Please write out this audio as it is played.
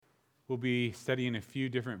We'll be studying a few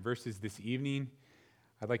different verses this evening.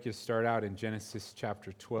 I'd like you to start out in Genesis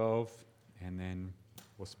chapter 12, and then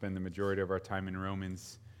we'll spend the majority of our time in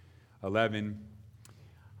Romans 11.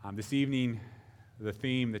 This evening, the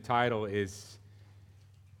theme, the title is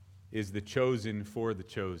the chosen for the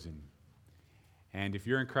chosen. And if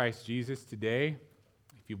you're in Christ Jesus today,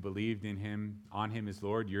 if you believed in Him, on Him as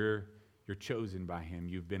Lord, you're chosen by Him.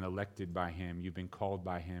 You've been elected by Him. You've been called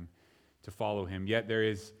by Him to follow Him. Yet there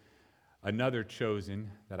is another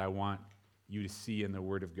chosen that I want you to see in the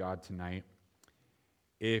Word of God tonight.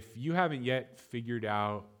 If you haven't yet figured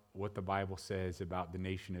out what the Bible says about the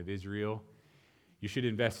nation of Israel, you should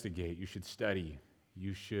investigate, you should study,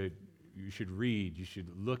 you should read, you should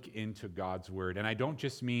look into God's Word. And I don't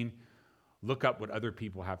just mean look up what other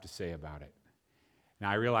people have to say about it.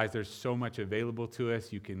 Now, I realize there's so much available to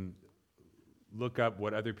us. You can look up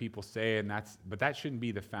what other people say, but that shouldn't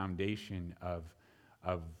be the foundation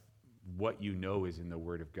of what you know is in the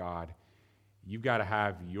Word of God. You've got to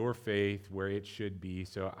have your faith where it should be.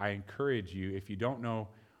 So I encourage you, if you don't know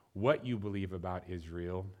what you believe about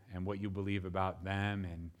Israel and what you believe about them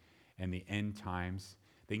and the end times,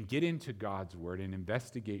 then get into God's Word and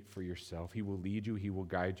investigate for yourself. He will lead you. He will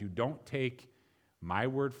guide you. Don't take my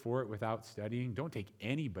word for it without studying. Don't take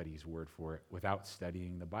anybody's word for it without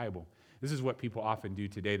studying the Bible. This is what people often do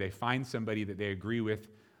today. They find somebody that they agree with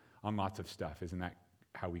on lots of stuff. Isn't that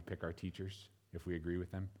how we pick our teachers, if we agree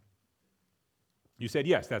with them? You said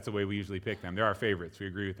yes, that's the way we usually pick them. They're our favorites. We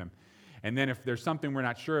agree with them. And then if there's something we're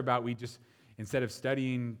not sure about, we just, instead of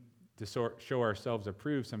studying to show ourselves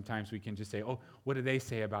approved, sometimes we can just say, oh, what do they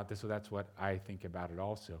say about this? So that's what I think about it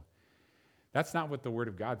also. That's not what the Word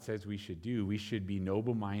of God says we should do. We should be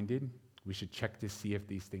noble-minded. We should check to see if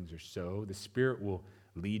these things are so. The Spirit will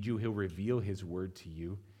lead you. He'll reveal His Word to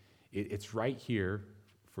you. It's right here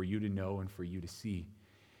for you to know and for you to see.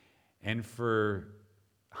 And for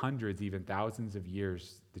hundreds, even thousands of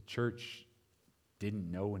years, the church didn't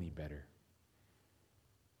know any better.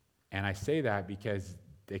 And I say that because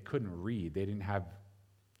they couldn't read. They didn't have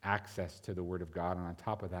access to the Word of God. And on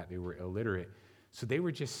top of that, they were illiterate. So they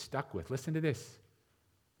were just stuck with, listen to this,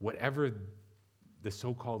 whatever the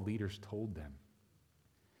so-called leaders told them.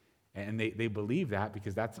 And they believed that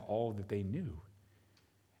because that's all that they knew.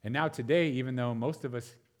 And now today, even though most of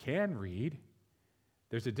us can read,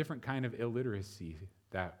 there's a different kind of illiteracy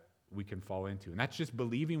that we can fall into. And that's just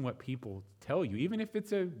believing what people tell you. Even if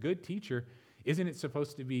it's a good teacher, isn't it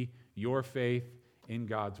supposed to be your faith in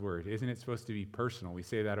God's Word? Isn't it supposed to be personal? We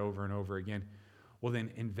say that over and over again. Well,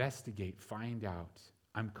 then investigate, find out.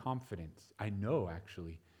 I'm confident, I know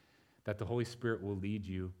actually, that the Holy Spirit will lead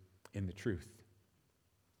you in the truth.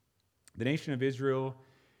 The nation of Israel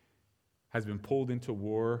has been pulled into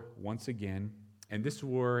war once again, and this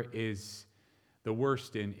war is the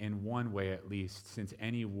worst in one way at least since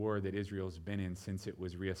any war that Israel's been in since it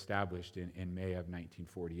was reestablished in May of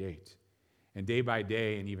 1948. And day by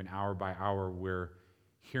day and even hour by hour, we're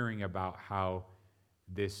hearing about how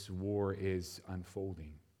this war is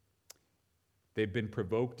unfolding. They've been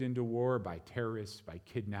provoked into war by terrorists, by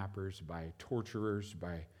kidnappers, by torturers,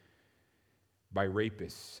 by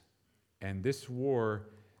rapists. And this war,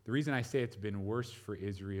 the reason I say it's been worse for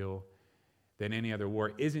Israel than any other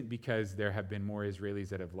war isn't because there have been more Israelis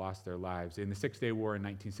that have lost their lives. In the Six-Day War in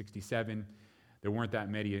 1967, there weren't that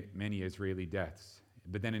many Israeli deaths.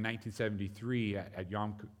 But then in 1973, at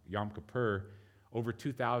Yom Kippur, over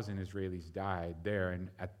 2,000 Israelis died there. And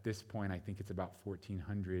at this point, I think it's about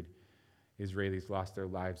 1,400 Israelis lost their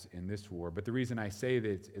lives in this war. But the reason I say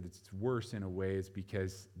that it's worse in a way is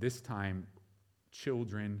because this time,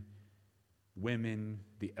 children, women,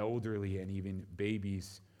 the elderly, and even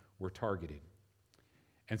babies were targeted.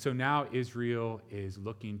 And so now Israel is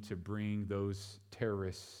looking to bring those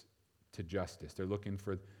terrorists to justice. They're looking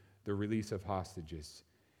for the release of hostages.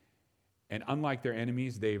 And unlike their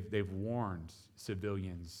enemies, they've warned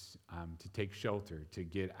civilians to take shelter, to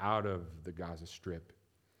get out of the Gaza Strip.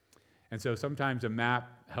 And so sometimes a map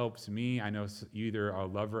helps me. I know you either are a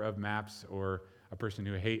lover of maps or a person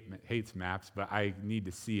who hates maps, but I need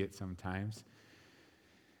to see it sometimes.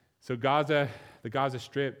 So Gaza, the Gaza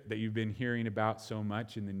Strip that you've been hearing about so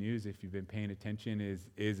much in the news, if you've been paying attention,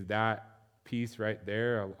 is that piece right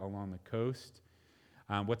there along the coast.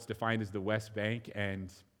 What's defined as the West Bank.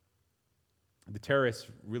 And the terrorists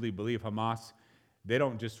really believe, Hamas, they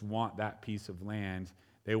don't just want that piece of land.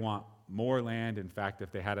 They want more land. In fact,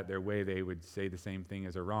 if they had it their way, they would say the same thing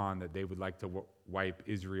as Iran, that they would like to wipe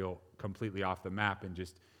Israel completely off the map and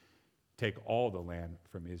just take all the land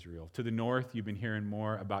from Israel. To the north, you've been hearing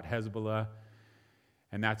more about Hezbollah,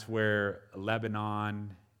 and that's where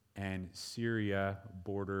Lebanon and Syria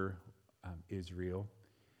border Israel,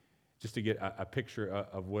 just to get a picture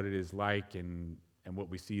of what it is like and what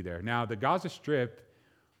we see there. Now, the Gaza Strip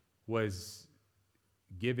was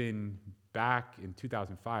given back in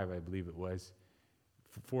 2005, I believe it was,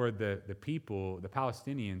 for the people, the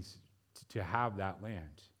Palestinians, to have that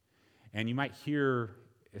land. And you might hear,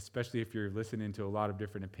 especially if you're listening to a lot of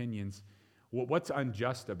different opinions, what's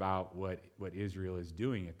unjust about what Israel is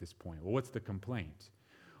doing at this point? Well, what's the complaint?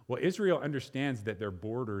 Well, Israel understands that their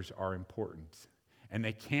borders are important, and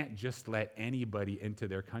they can't just let anybody into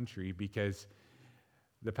their country because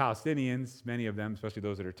the Palestinians, many of them, especially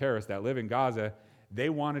those that are terrorists that live in Gaza, they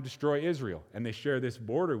want to destroy Israel, and they share this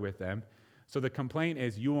border with them. So the complaint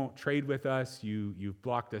is, you won't trade with us, you've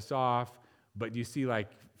blocked us off. But you see, like,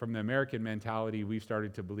 from the American mentality, we've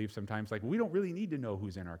started to believe sometimes, like, we don't really need to know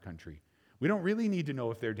who's in our country. We don't really need to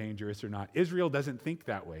know if they're dangerous or not. Israel doesn't think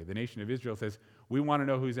that way. The nation of Israel says, we want to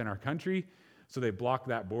know who's in our country, so they block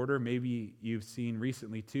that border. Maybe you've seen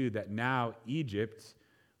recently, too, that now Egypt,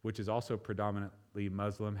 which is also predominantly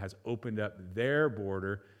Muslim, has opened up their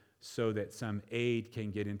border so that some aid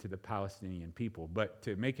can get into the Palestinian people. But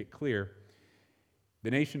to make it clear,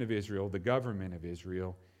 the nation of Israel, the government of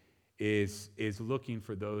Israel, is looking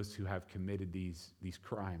for those who have committed these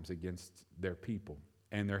crimes against their people.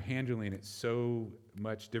 And they're handling it so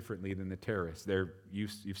much differently than the terrorists.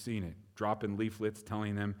 You've seen it, dropping leaflets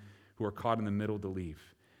telling them who are caught in the middle to leave.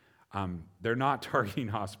 They're not targeting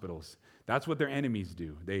hospitals. That's what their enemies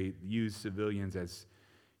do. They use civilians as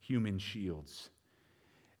human shields.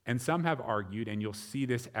 And some have argued, and you'll see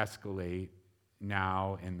this escalate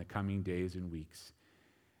now in the coming days and weeks,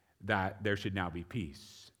 that there should now be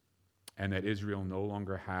peace, and that Israel no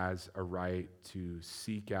longer has a right to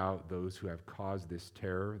seek out those who have caused this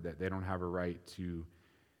terror, that they don't have a right to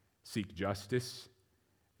seek justice,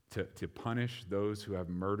 to punish those who have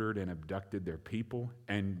murdered and abducted their people.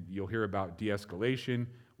 And you'll hear about de-escalation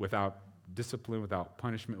without discipline, without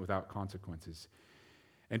punishment, without consequences.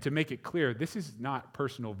 And to make it clear, this is not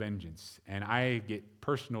personal vengeance. And I get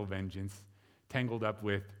personal vengeance tangled up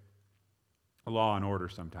with law and order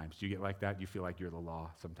sometimes. Do you get like that? You feel like you're the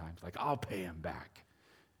law sometimes. Like, I'll pay him back.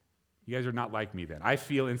 You guys are not like me then. I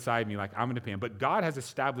feel inside me like I'm going to pay him. But God has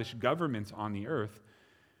established governments on the earth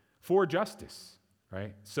for justice,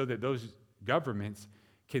 right? So that those governments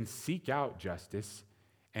can seek out justice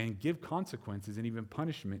and give consequences and even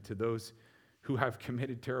punishment to those who have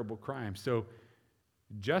committed terrible crimes. So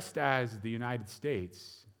just as the United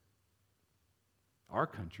States, our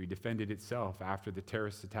country, defended itself after the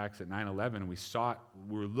terrorist attacks at 9/11, we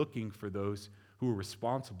were looking for those who were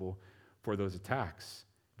responsible for those attacks,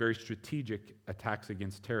 very strategic attacks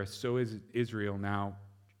against terrorists. So is Israel now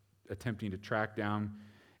attempting to track down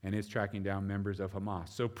and is tracking down members of Hamas.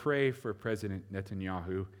 So pray for President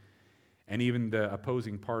Netanyahu and even the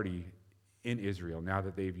opposing party in Israel now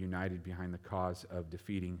that they've united behind the cause of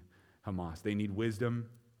defeating Hamas. They need wisdom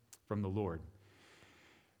from the Lord.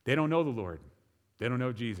 They don't know the Lord. They don't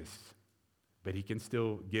know Jesus, but he can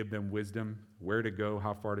still give them wisdom, where to go,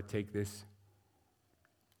 how far to take this.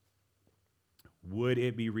 Would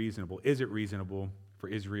it be reasonable? Is it reasonable for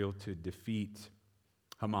Israel to defeat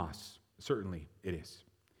Hamas? Certainly it is.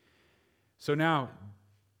 So now,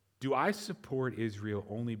 do I support Israel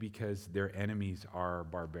only because their enemies are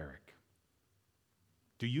barbaric?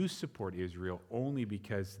 Do you support Israel only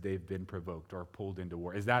because they've been provoked or pulled into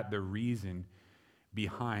war? Is that the reason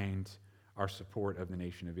behind our support of the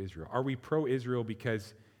nation of Israel? Are we pro-Israel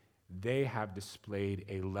because they have displayed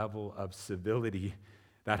a level of civility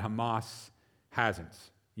that Hamas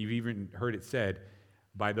hasn't? You've even heard it said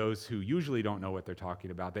by those who usually don't know what they're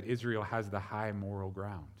talking about, that Israel has the high moral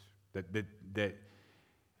ground, that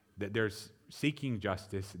they're seeking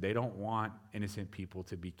justice. They don't want innocent people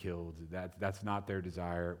to be killed. That's not their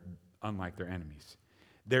desire, unlike their enemies.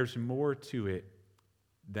 There's more to it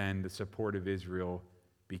than the support of Israel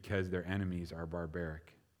because their enemies are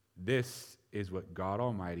barbaric. This is what God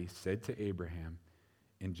Almighty said to Abraham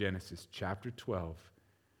in Genesis chapter 12,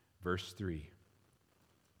 verse 3.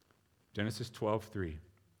 Genesis 12:3.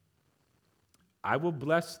 I will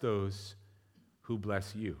bless those who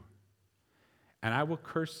bless you, and I will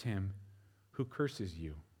curse him who curses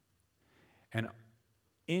you. And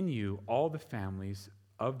in you all the families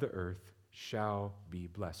of the earth shall be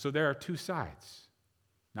blessed. So there are two sides.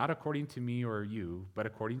 Not according to me or you, but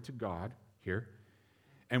according to God here.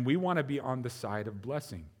 And we want to be on the side of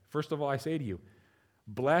blessing. First of all, I say to you,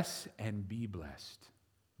 bless and be blessed.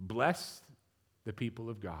 Bless the people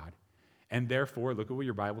of God. And therefore, look at what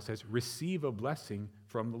your Bible says, receive a blessing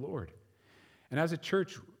from the Lord. And as a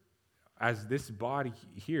church, as this body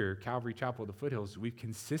here, Calvary Chapel of the Foothills, we've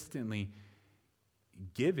consistently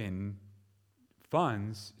given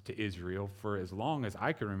funds to Israel for as long as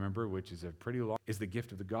I can remember, which is a pretty long, is the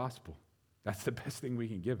gift of the gospel. That's the best thing we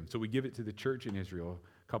can give them. So we give it to the church in Israel,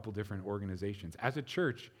 a couple different organizations. As a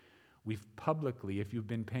church, we've publicly, if you've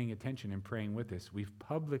been paying attention and praying with us, we've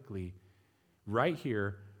publicly, right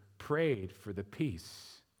here, prayed for the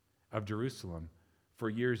peace of Jerusalem for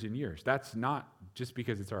years and years. That's not just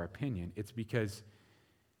because it's our opinion, it's because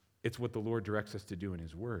it's what the Lord directs us to do in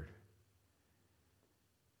His Word.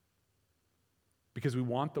 Because we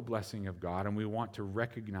want the blessing of God, and we want to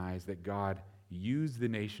recognize that God used the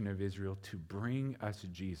nation of Israel to bring us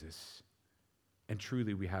Jesus, and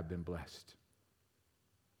truly we have been blessed.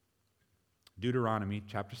 Deuteronomy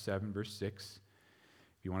chapter 7, verse 6.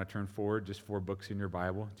 If you want to turn forward, just 4 books in your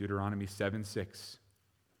Bible. Deuteronomy 7:6.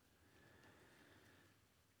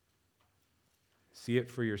 See it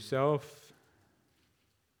for yourself.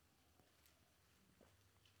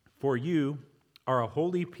 For you are a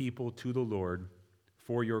holy people to the Lord,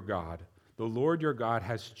 for your God. The Lord your God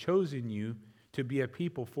has chosen you to be a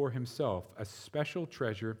people for Himself, a special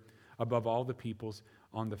treasure above all the peoples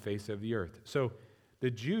on the face of the earth. So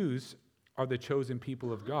the Jews are the chosen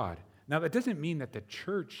people of God. Now, that doesn't mean that the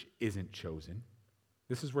church isn't chosen.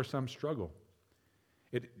 This is where some struggle.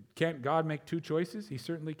 Can't God make 2 choices? He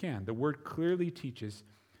certainly can. The Word clearly teaches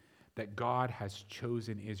that God has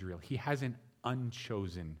chosen Israel. He hasn't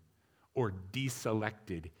unchosen or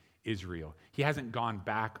deselected Israel. He hasn't gone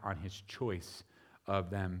back on His choice of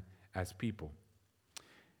them as people.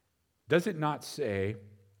 Does it not say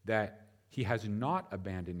that He has not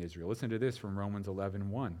abandoned Israel? Listen to this from Romans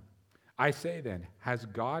 11:1. I say then, has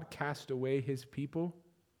God cast away His people?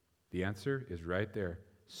 The answer is right there.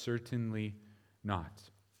 Certainly not.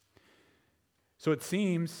 So it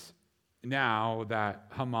seems now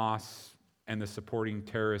that Hamas and the supporting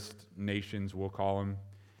terrorist nations, we'll call them,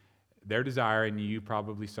 their desire, and you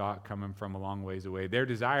probably saw it coming from a long ways away, their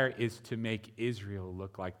desire is to make Israel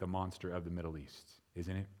look like the monster of the Middle East,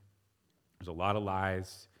 isn't it? There's a lot of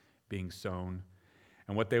lies being sown,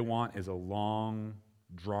 and what they want is a long,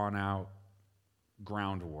 drawn-out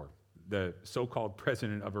ground war. The so-called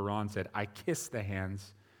president of Iran said, I kiss the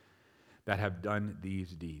hands that have done these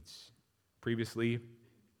deeds. Previously,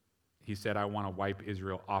 he said, I want to wipe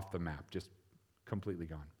Israel off the map, just completely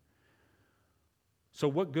gone. So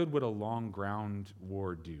what good would a long ground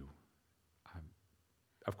war do?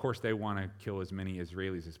 Of course, they want to kill as many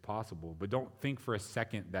Israelis as possible, but don't think for a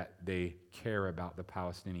second that they care about the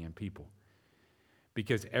Palestinian people.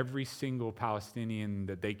 Because every single Palestinian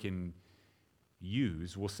that they can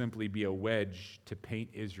use will simply be a wedge to paint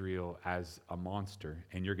Israel as a monster.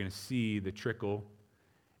 And you're going to see the trickle.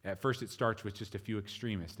 At first, it starts with just a few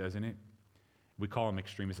extremists, doesn't it? We call them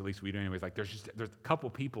extremists, at least we do anyways. Like there's a couple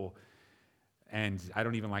people, and I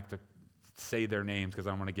don't even like to say their names because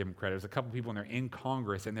I don't want to give them credit. There's a couple people, and they're in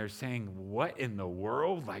Congress, and they're saying, what in the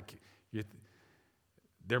world? Like,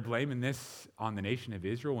 they're blaming this on the nation of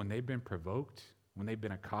Israel when they've been provoked, when they've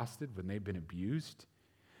been accosted, when they've been abused.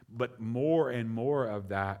 But more and more of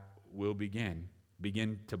that will begin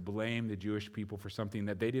to blame the Jewish people for something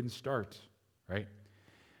that they didn't start, right?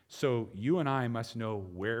 So you and I must know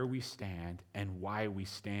where we stand and why we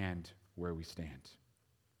stand where we stand.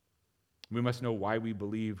 We must know why we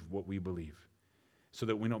believe what we believe so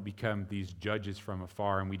that we don't become these judges from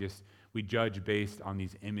afar and we judge based on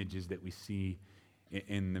these images that we see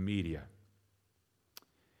in the media.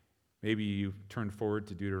 Maybe you turned forward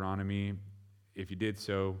to Deuteronomy. If you did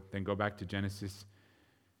so, then go back to Genesis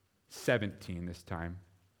 17 this time.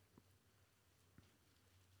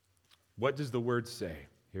 What does the word say?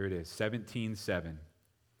 Here it is, 17:7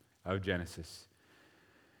 of Genesis.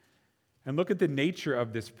 And look at the nature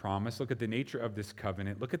of this promise. Look at the nature of this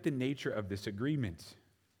covenant. Look at the nature of this agreement.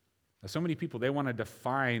 Now, so many people, they want to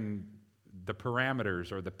define the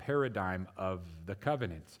parameters or the paradigm of the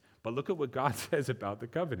covenant. But look at what God says about the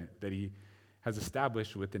covenant that He has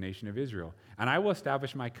established with the nation of Israel. And I will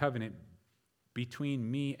establish my covenant between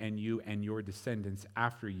me and you and your descendants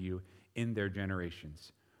after you in their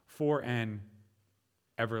generations for an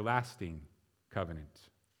everlasting covenant.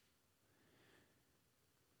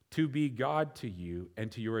 To be God to you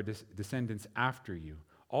and to your descendants after you.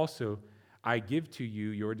 Also, I give to you,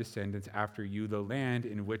 your descendants after you, the land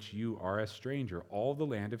in which you are a stranger, all the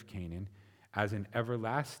land of Canaan, as an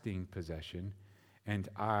everlasting possession, and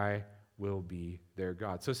I will be their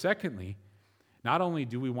God. So secondly, not only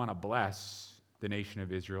do we want to bless the nation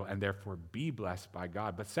of Israel and therefore be blessed by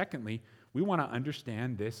God, but secondly, we want to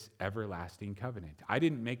understand this everlasting covenant. I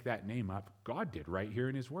didn't make that name up. God did right here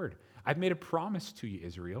in His Word. I've made a promise to you,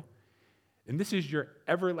 Israel, and this is your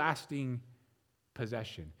everlasting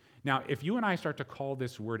possession. Now, if you and I start to call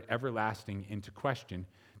this word everlasting into question,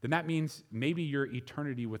 then that means maybe your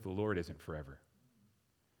eternity with the Lord isn't forever.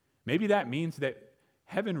 Maybe that means that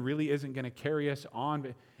heaven really isn't going to carry us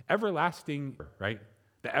on. Everlasting, right?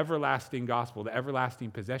 The everlasting gospel, the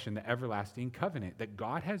everlasting possession, the everlasting covenant that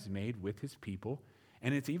God has made with his people.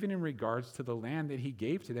 And it's even in regards to the land that he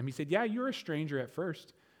gave to them. He said, yeah, you're a stranger at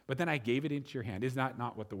first, but then I gave it into your hand. Is that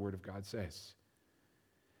not what the word of God says?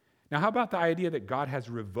 Now, how about the idea that God has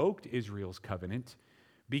revoked Israel's covenant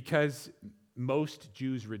because most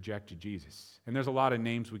Jews reject Jesus? And there's a lot of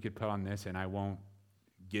names we could put on this, and I won't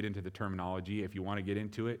get into the terminology. If you want to get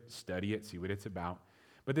into it, study it, see what it's about.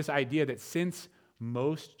 But this idea that since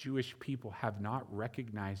most Jewish people have not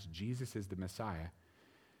recognized Jesus as the Messiah,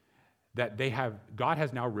 that God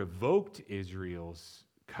has now revoked Israel's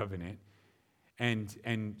covenant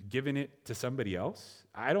and given it to somebody else.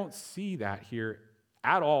 I don't see that here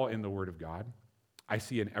at all in the Word of God. I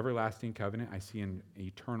see an everlasting covenant. I see an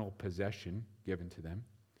eternal possession given to them.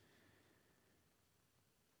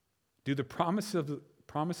 Do the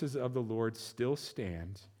promises of the Lord still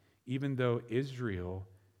stand, even though Israel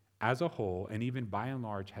as a whole, and even by and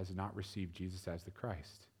large, has not received Jesus as the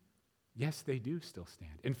Christ? Yes, they do still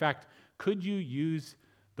stand. In fact, could you use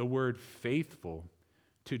the word faithful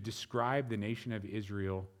to describe the nation of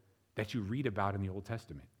Israel that you read about in the Old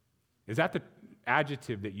Testament? Is that the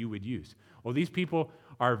adjective that you would use? Well, these people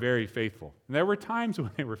are very faithful. And there were times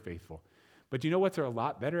when they were faithful. But you know what's a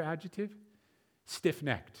lot better adjective?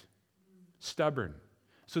 Stiff-necked, stubborn.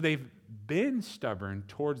 So they've been stubborn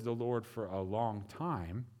towards the Lord for a long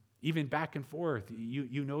time, even back and forth.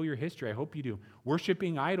 You know your history. I hope you do.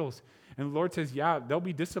 Worshiping idols. And the Lord says, yeah, they'll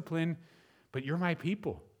be disciplined, but you're my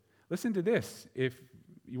people. Listen to this. If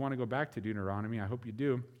you want to go back to Deuteronomy, I hope you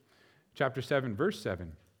do. Chapter 7, verse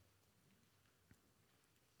 7.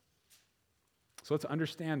 So let's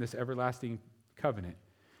understand this everlasting covenant.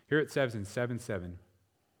 Here it says in 7:7,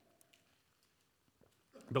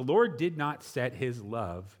 the Lord did not set his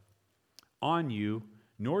love on you,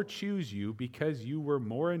 nor choose you, because you were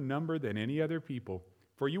more in number than any other people,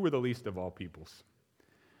 for you were the least of all peoples,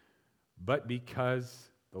 but because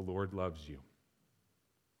the Lord loves you,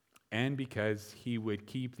 and because he would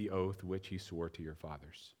keep the oath which he swore to your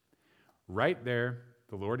fathers. Right there,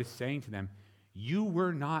 the Lord is saying to them, you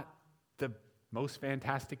were not the most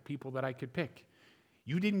fantastic people that I could pick.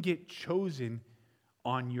 You didn't get chosen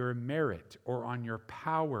on your merit or on your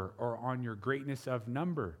power or on your greatness of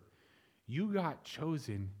number. You got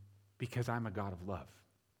chosen because I'm a God of love,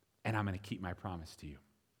 and I'm going to keep my promise to you.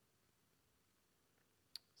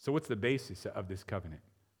 So what's the basis of this covenant?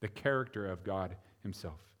 The character of God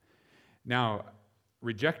himself. Now,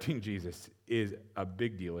 rejecting Jesus is a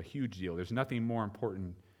big deal, a huge deal. There's nothing more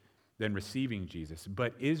important than receiving Jesus.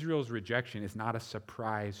 But Israel's rejection is not a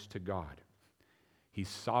surprise to God. He's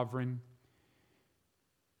sovereign.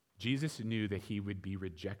 Jesus knew that he would be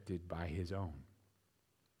rejected by his own.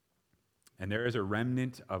 And there is a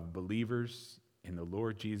remnant of believers in the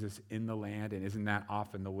Lord Jesus in the land, and isn't that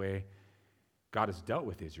often the way God has dealt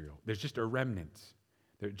with Israel? There's just a remnant.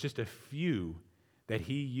 There's just a few that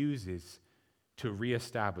he uses to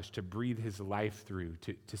reestablish, to breathe his life through,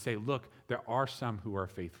 to say, look, there are some who are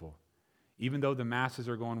faithful. Even though the masses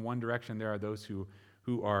are going one direction, there are those who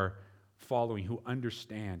are following, who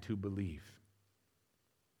understand, who believe.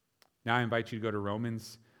 Now I invite you to go to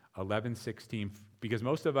Romans 11:16, because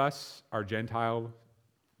most of us are Gentile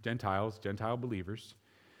believers.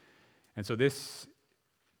 And so this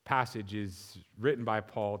passage is written by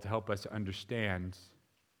Paul to help us understand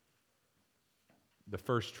the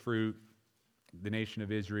first fruit, the nation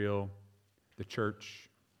of Israel, the church.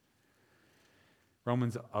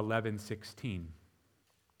 Romans 11:16.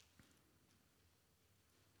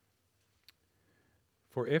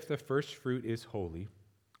 For if the first fruit is holy,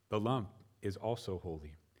 the lump is also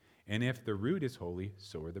holy. And if the root is holy,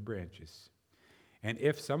 so are the branches. And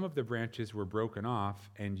if some of the branches were broken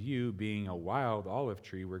off, and you, being a wild olive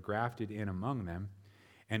tree, were grafted in among them,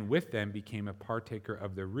 and with them became a partaker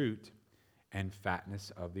of the root and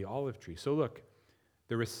fatness of the olive tree. So look,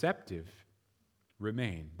 the receptive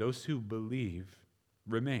remain. Those who believe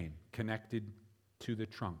remain connected to the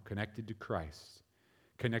trunk, connected to Christ,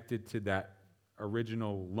 connected to that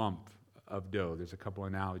original lump of dough. There's a couple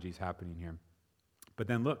analogies happening here. But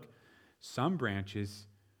then look, some branches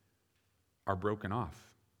are broken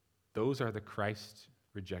off. Those are the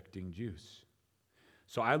Christ-rejecting Jews.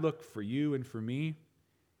 So I look for you and for me.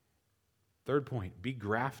 Third point, be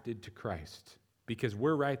grafted to Christ, because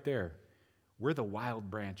we're right there. We're the wild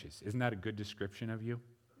branches. Isn't that a good description of you?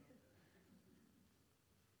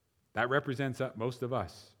 That represents most of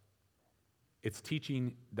us. It's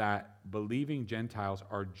teaching that believing Gentiles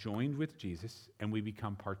are joined with Jesus and we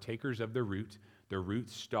become partakers of the root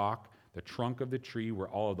stock, the trunk of the tree where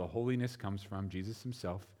all of the holiness comes from, Jesus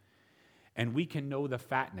himself. And we can know the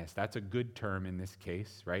fatness. That's a good term in this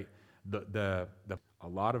case, right? A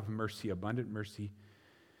lot of mercy, abundant mercy,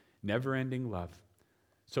 never-ending love.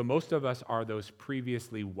 So most of us are those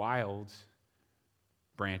previously wild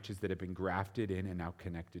branches that have been grafted in and now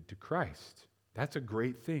connected to Christ. That's a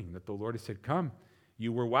great thing that the Lord has said, come,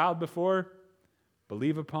 you were wild before,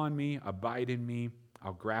 believe upon me, abide in me,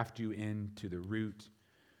 I'll graft you into the root,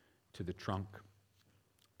 to the trunk.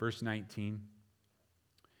 Verse 19,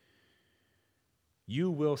 you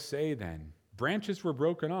will say then, branches were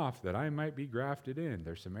broken off that I might be grafted in.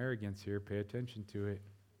 There's some arrogance here, pay attention to it.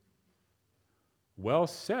 Well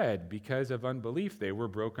said, because of unbelief they were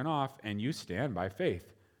broken off, and you stand by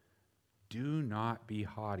faith. Do not be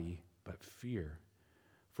haughty, but fear.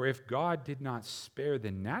 For if God did not spare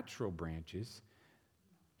the natural branches,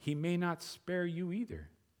 he may not spare you either.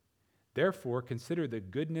 Therefore, consider the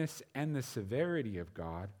goodness and the severity of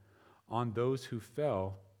God on those who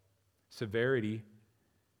fell. Severity,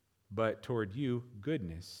 but toward you,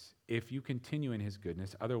 goodness, if you continue in his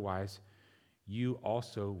goodness. Otherwise, you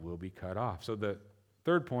also will be cut off. So the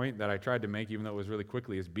third point that I tried to make, even though it was really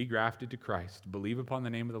quickly, is be grafted to Christ. Believe upon the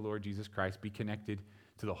name of the Lord Jesus Christ. Be connected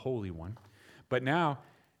to the Holy One. But now,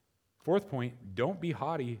 fourth point, don't be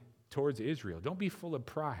haughty towards Israel. Don't be full of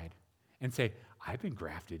pride and say, I've been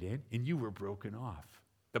grafted in and you were broken off.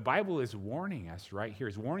 The Bible is warning us right here.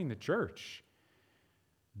 It's warning the church.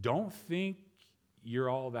 Don't think you're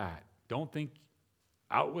all that. Don't think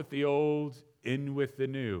out with the old, in with the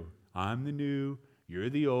new. I'm the new, you're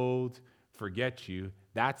the old, forget you.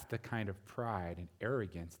 That's the kind of pride and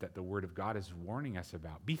arrogance that the Word of God is warning us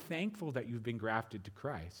about. Be thankful that you've been grafted to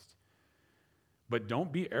Christ. But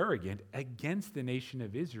don't be arrogant against the nation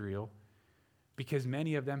of Israel, because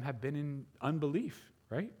many of them have been in unbelief,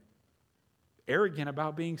 right? Arrogant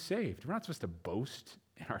about being saved. We're not supposed to boast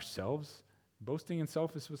in ourselves. Boasting in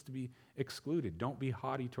self is supposed to be excluded. Don't be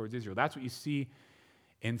haughty towards Israel. That's what you see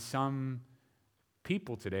in some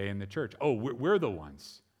people today in the church. Oh, we're the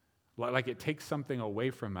ones. Like it takes something away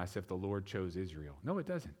from us if the Lord chose Israel. No, it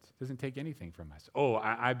doesn't. It doesn't take anything from us. Oh,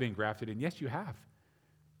 I've been grafted in. Yes, you have.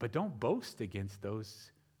 But don't boast against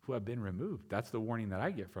those who have been removed. That's the warning that I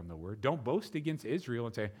get from the Word. Don't boast against Israel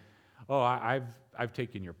and say, oh, I've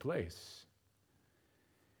taken your place.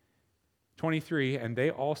 23, and they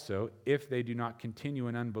also, if they do not continue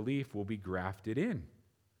in unbelief, will be grafted in.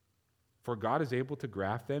 For God is able to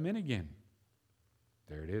graft them in again.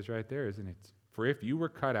 There it is right there, isn't it? For if you were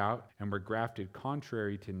cut out and were grafted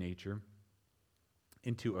contrary to nature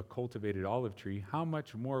into a cultivated olive tree, how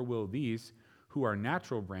much more will these, who are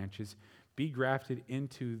natural branches, be grafted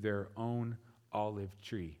into their own olive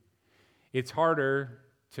tree? It's harder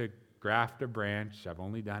to graft a branch. I've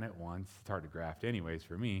only done it once. It's hard to graft anyways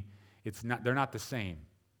for me. They're not the same.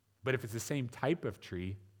 But if it's the same type of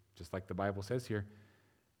tree, just like the Bible says here,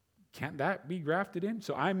 can't that be grafted in?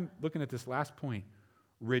 So I'm looking at this last point.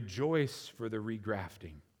 Rejoice for the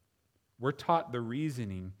regrafting. We're taught the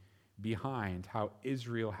reasoning behind how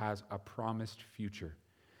Israel has a promised future.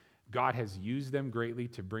 God has used them greatly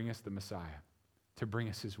to bring us the Messiah, to bring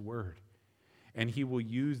us his word. And he will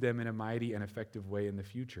use them in a mighty and effective way in the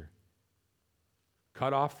future.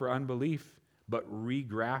 Cut off for unbelief, but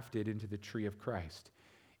regrafted into the tree of Christ.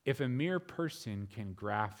 If a mere person can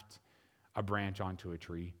graft a branch onto a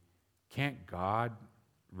tree, can't God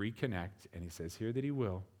reconnect, and he says here that he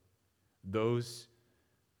will, those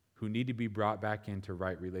who need to be brought back into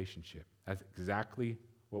right relationship? That's exactly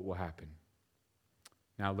what will happen.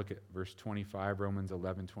 Now look at verse 25, Romans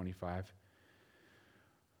 11:25.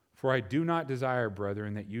 For I do not desire,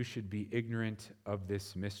 brethren, that you should be ignorant of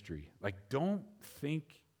this mystery. Like, don't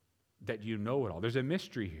think that you know it all. There's a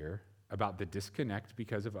mystery here about the disconnect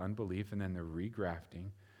because of unbelief and then the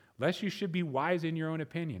regrafting, lest you should be wise in your own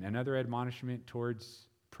opinion. Another admonishment towards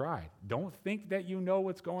pride. Don't think that you know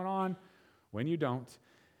what's going on when you don't.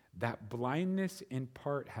 That blindness in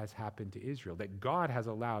part has happened to Israel, that God has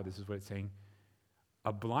allowed, this is what it's saying,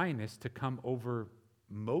 a blindness to come over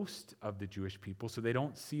most of the Jewish people so they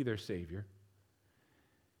don't see their Savior.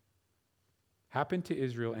 Happened to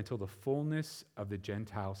Israel until the fullness of the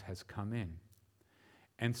Gentiles has come in.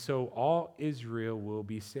 And so all Israel will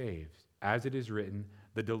be saved. As it is written,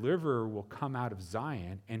 the deliverer will come out of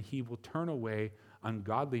Zion, and he will turn away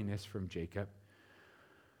ungodliness from Jacob.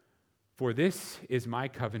 For this is my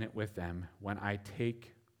covenant with them when I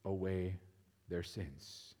take away their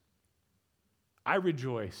sins. I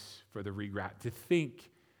rejoice for the regraft. To think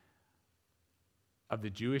of the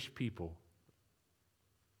Jewish people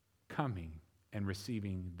coming and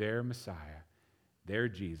receiving their Messiah, their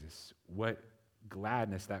Jesus, what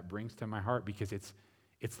gladness that brings to my heart, because it's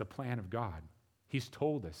the plan of God. He's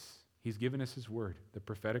told us. He's given us his word, the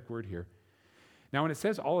prophetic word here. Now, when it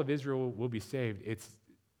says all of Israel will be saved, it's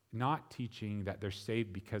not teaching that they're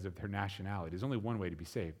saved because of their nationality. There's only one way to be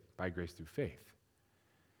saved, by grace through faith.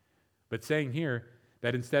 But saying here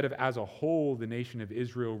that instead of as a whole the nation of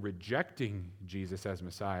Israel rejecting Jesus as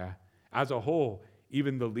Messiah, as a whole,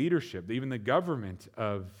 even the leadership, even the government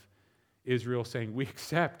of Israel saying, we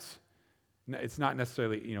accept. It's not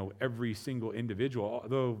necessarily, every single individual,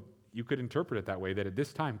 although you could interpret it that way, that at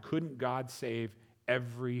this time, couldn't God save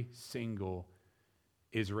every single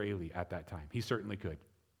Israeli at that time? He certainly could.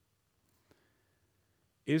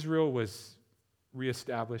 Israel was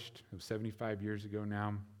reestablished 75 years ago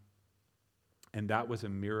now, and that was a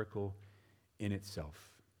miracle in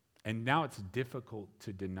itself. And now it's difficult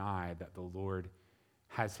to deny that the Lord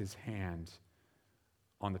has his hand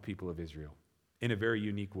on the people of Israel in a very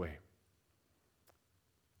unique way.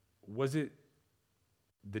 Was it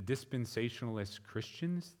the dispensationalist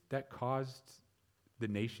Christians that caused the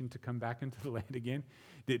nation to come back into the land again?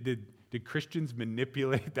 Did Christians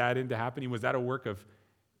manipulate that into happening? Was that a work of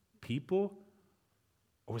people,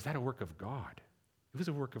 or was that a work of God? It was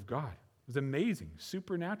a work of God. It was amazing,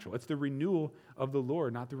 supernatural. It's the renewal of the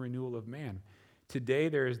Lord, not the renewal of man. Today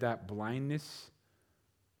there is that blindness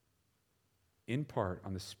in part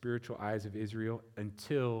on the spiritual eyes of Israel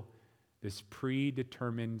until this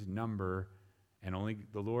predetermined number, and only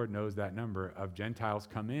the Lord knows that number, of Gentiles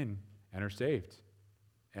come in and are saved.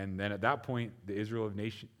 And then at that point, the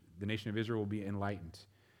nation of Israel will be enlightened.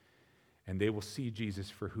 And they will see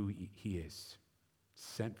Jesus for who he is,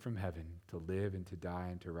 sent from heaven to live and to die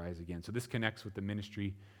and to rise again. So this connects with the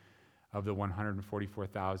ministry of the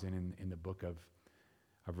 144,000 in the book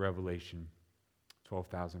of Revelation,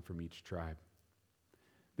 12,000 from each tribe.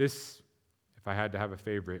 This, if I had to have a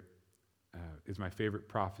favorite, is my favorite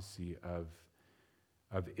prophecy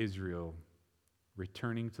of Israel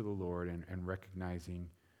returning to the Lord and recognizing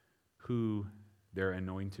who their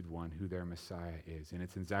anointed one, who their Messiah is. And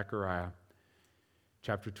it's in Zechariah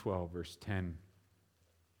chapter 12, verse 10.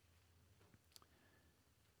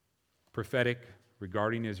 Prophetic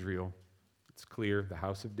regarding Israel. It's clear, the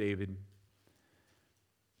house of David.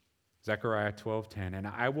 Zechariah 12:10, and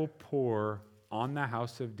I will pour on the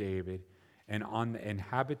house of David and on the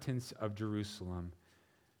inhabitants of Jerusalem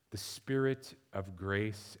the spirit of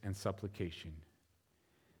grace and supplication.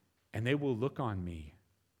 And they will look on me,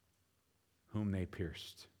 whom they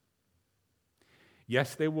pierced.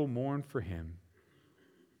 Yes, they will mourn for him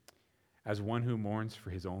as one who mourns for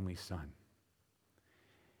his only son,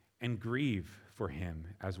 and grieve for him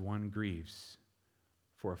as one grieves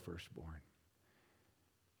for a firstborn.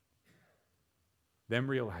 Them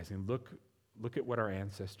realizing, look at what our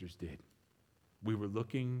ancestors did. We were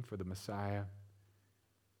looking for the Messiah.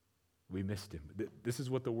 We missed him. This is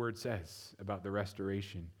what the word says about the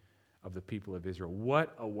restoration of the people of Israel.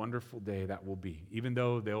 What a wonderful day that will be. Even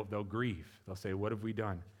though they'll grieve, they'll say, what have we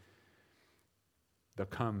done? They'll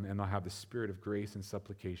come and they'll have the spirit of grace and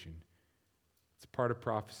supplication. It's a part of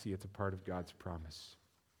prophecy. It's a part of God's promise.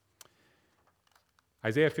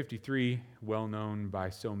 Isaiah 53, well known by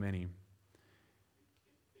so many,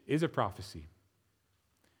 is a prophecy.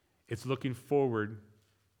 It's looking forward,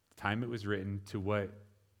 the time it was written, to what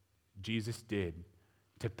Jesus did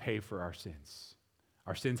to pay for our sins.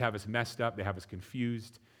 Our sins have us messed up. They have us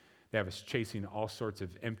confused. They have us chasing all sorts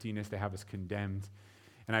of emptiness. They have us condemned.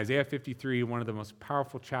 And Isaiah 53, one of the most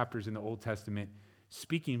powerful chapters in the Old Testament,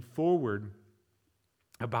 speaking forward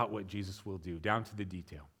about what Jesus will do, down to the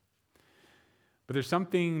detail. But there's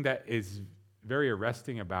something that is very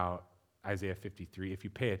arresting about Isaiah 53, if you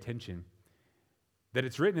pay attention, that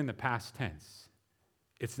it's written in the past tense.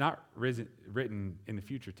 It's not written in the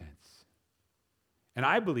future tense. And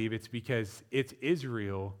I believe it's because it's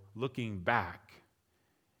Israel looking back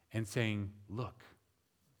and saying, look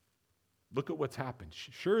at what's happened.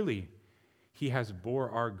 Surely he has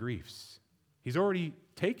bore our griefs. He's already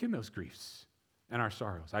taken those griefs and our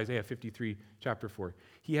sorrows. Isaiah 53, chapter 4.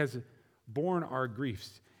 He has borne our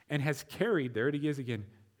griefs and has carried, there it is again,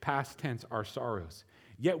 past tense, our sorrows.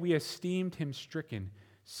 Yet we esteemed him stricken,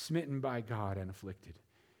 smitten by God, and afflicted.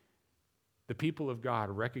 The people of God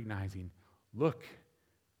recognizing, look,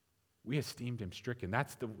 we esteemed him stricken.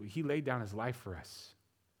 He laid down his life for us.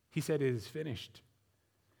 He said it is finished.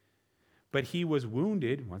 But he was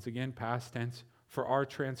wounded, once again, past tense, for our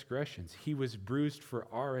transgressions. He was bruised for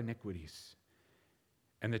our iniquities.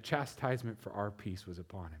 And the chastisement for our peace was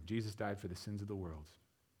upon him. Jesus died for the sins of the world.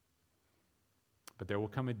 But there will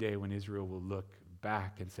come a day when Israel will look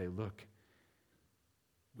back and say, look,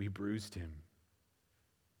 we bruised him.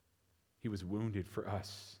 He was wounded for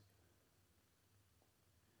us.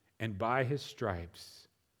 And by his stripes,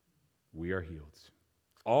 we are healed.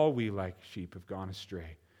 All we like sheep have gone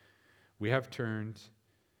astray. We have turned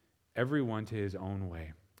everyone to his own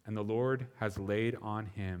way, and the Lord has laid on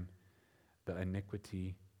him the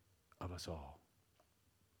iniquity of us all.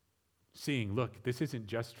 Seeing, look, this isn't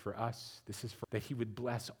just for us. This is for that he would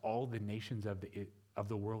bless all the nations of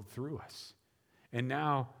the world through us. And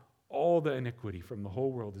now all the iniquity from the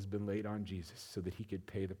whole world has been laid on Jesus so that he could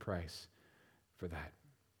pay the price for that.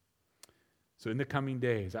 So in the coming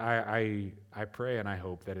days, I pray and I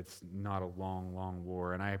hope that it's not a long, long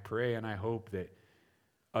war. And I pray and I hope that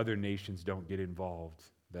other nations don't get involved,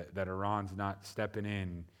 that Iran's not stepping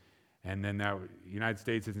in, and then that United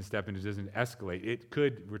States isn't stepping in, it doesn't escalate. It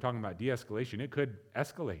could, we're talking about de-escalation, it could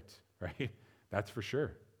escalate, right? That's for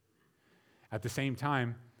sure. At the same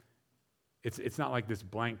time, it's not like this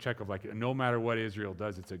blank check of like, no matter what Israel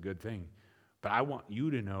does, it's a good thing. But I want you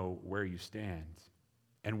to know where you stand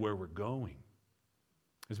and where we're going.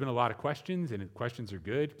 There's been a lot of questions, and questions are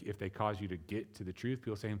good if they cause you to get to the truth.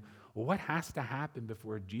 People saying, well, what has to happen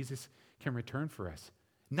before Jesus can return for us?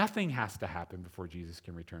 Nothing has to happen before Jesus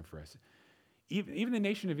can return for us. Even the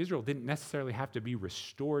nation of Israel didn't necessarily have to be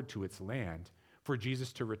restored to its land for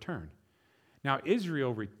Jesus to return. Now,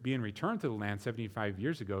 Israel being returned to the land 75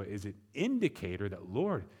 years ago is an indicator that,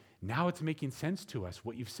 Lord, now it's making sense to us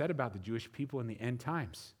what you've said about the Jewish people in the end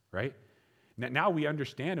times, right? Now we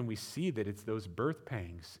understand and we see that it's those birth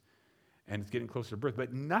pangs and it's getting closer to birth,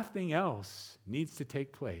 but nothing else needs to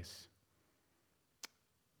take place.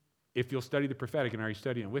 If you'll study the prophetic, and are you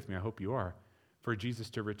studying it with me? I hope you are, for Jesus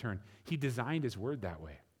to return. He designed his word that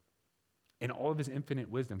way in all of his infinite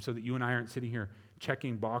wisdom so that you and I aren't sitting here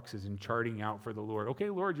checking boxes and charting out for the Lord. Okay,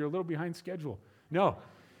 Lord, you're a little behind schedule. No.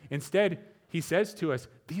 Instead, he says to us,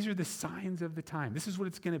 these are the signs of the time. This is what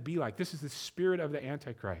it's going to be like. This is the spirit of the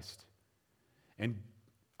Antichrist. And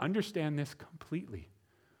understand this completely.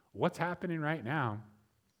 What's happening right now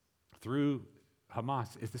through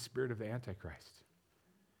Hamas is the spirit of the Antichrist.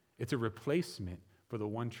 It's a replacement for the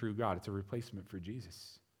one true God. It's a replacement for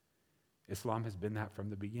Jesus. Islam has been that from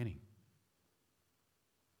the beginning.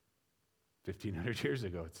 1,500 years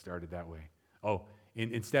ago, it started that way. Oh,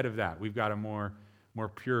 instead of that, we've got a more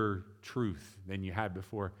pure truth than you had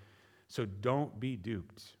before. So don't be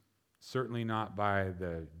duped. Certainly not by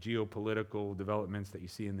the geopolitical developments that you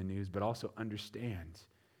see in the news, but also understand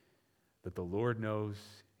that the Lord knows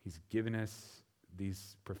he's given us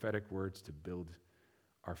these prophetic words to build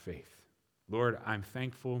our faith. Lord, I'm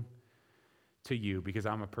thankful to you because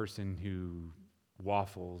I'm a person who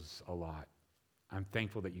waffles a lot. I'm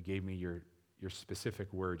thankful that you gave me your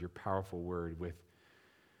specific word, your powerful word with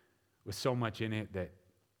so much in it that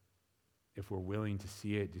if we're willing to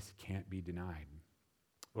see it, just can't be denied.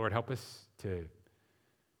 Lord, help us to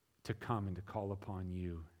come and to call upon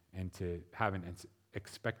you and to have an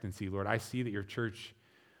expectancy. Lord, I see that your church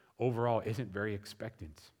overall isn't very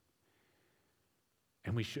expectant.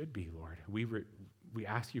 And we should be, Lord. We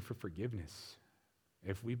ask you for forgiveness.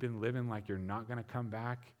 If we've been living like you're not going to come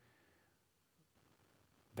back,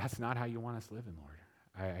 that's not how you want us living, Lord.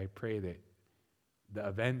 I pray that the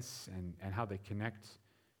events and how they connect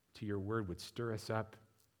to your word would stir us up,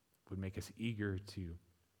 would make us eager to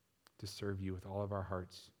serve you with all of our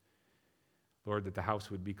hearts. Lord, that the house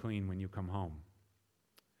would be clean when you come home.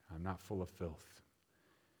 I'm not full of filth.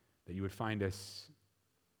 That you would find us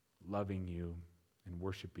loving you and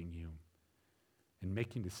worshiping you and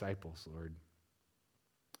making disciples, Lord,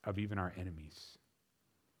 of even our enemies.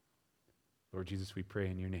 Lord Jesus, we pray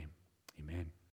in your name. Amen.